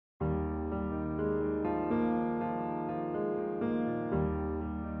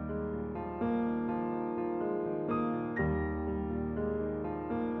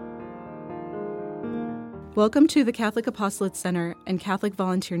Welcome to the Catholic Apostolate Center and Catholic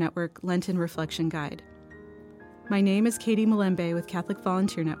Volunteer Network Lenten Reflection Guide. My name is Katie Malembe with Catholic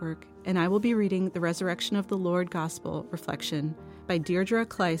Volunteer Network, and I will be reading the Resurrection of the Lord Gospel reflection by Deirdre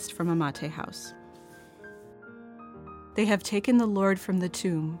Kleist from Amate House. They have taken the Lord from the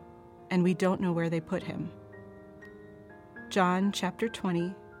tomb, and we don't know where they put him. John chapter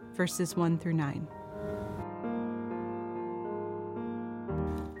 20, verses 1 through 9.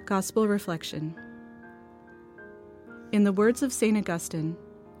 Gospel Reflection. In the words of St. Augustine,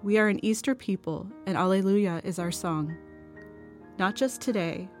 we are an Easter people, and Alleluia is our song. Not just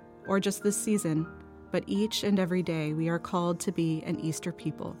today, or just this season, but each and every day we are called to be an Easter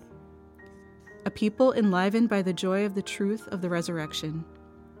people. A people enlivened by the joy of the truth of the resurrection.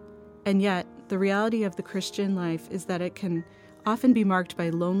 And yet, the reality of the Christian life is that it can often be marked by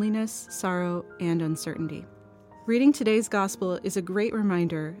loneliness, sorrow, and uncertainty. Reading today's Gospel is a great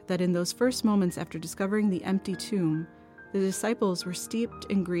reminder that in those first moments after discovering the empty tomb, the disciples were steeped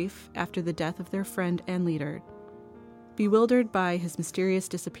in grief after the death of their friend and leader, bewildered by his mysterious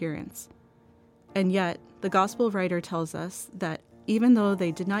disappearance. And yet, the Gospel writer tells us that even though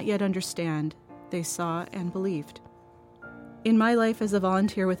they did not yet understand, they saw and believed. In my life as a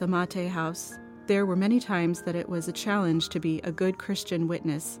volunteer with Amate House, there were many times that it was a challenge to be a good Christian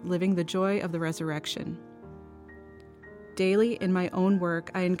witness living the joy of the resurrection. Daily in my own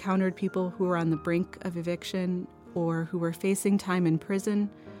work, I encountered people who were on the brink of eviction, or who were facing time in prison,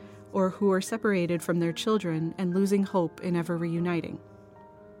 or who were separated from their children and losing hope in ever reuniting.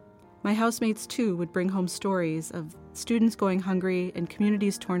 My housemates, too, would bring home stories of students going hungry and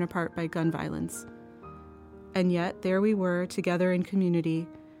communities torn apart by gun violence. And yet, there we were, together in community,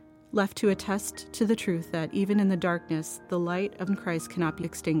 left to attest to the truth that even in the darkness, the light of Christ cannot be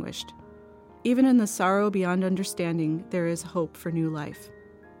extinguished. Even in the sorrow beyond understanding, there is hope for new life.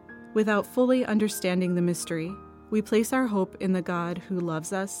 Without fully understanding the mystery, we place our hope in the God who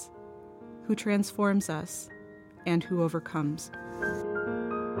loves us, who transforms us, and who overcomes.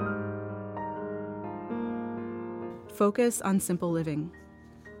 Focus on simple living.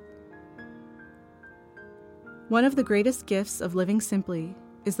 One of the greatest gifts of living simply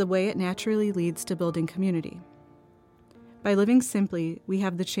is the way it naturally leads to building community. By living simply, we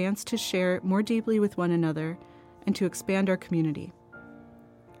have the chance to share more deeply with one another and to expand our community.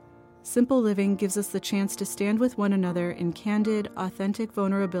 Simple living gives us the chance to stand with one another in candid, authentic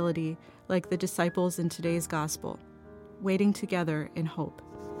vulnerability like the disciples in today's gospel, waiting together in hope.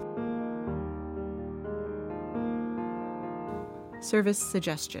 Service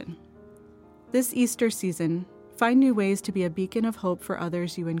suggestion. This Easter season, find new ways to be a beacon of hope for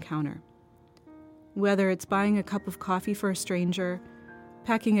others you encounter. Whether it's buying a cup of coffee for a stranger,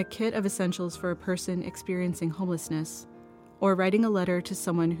 packing a kit of essentials for a person experiencing homelessness, or writing a letter to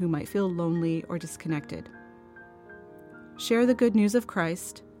someone who might feel lonely or disconnected. Share the good news of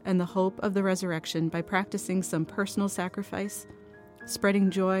Christ and the hope of the resurrection by practicing some personal sacrifice,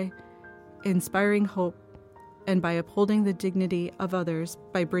 spreading joy, inspiring hope, and by upholding the dignity of others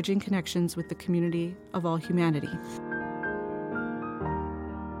by bridging connections with the community of all humanity.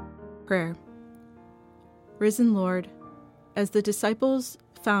 Prayer. Risen Lord, as the disciples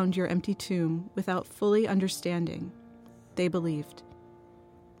found your empty tomb without fully understanding, they believed.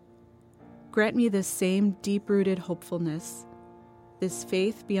 Grant me this same deep-rooted hopefulness, this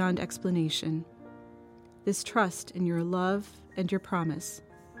faith beyond explanation, this trust in your love and your promise.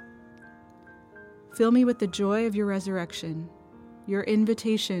 Fill me with the joy of your resurrection, your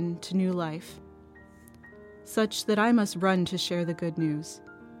invitation to new life, such that I must run to share the good news.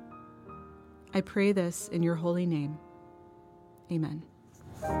 I pray this in your holy name. Amen.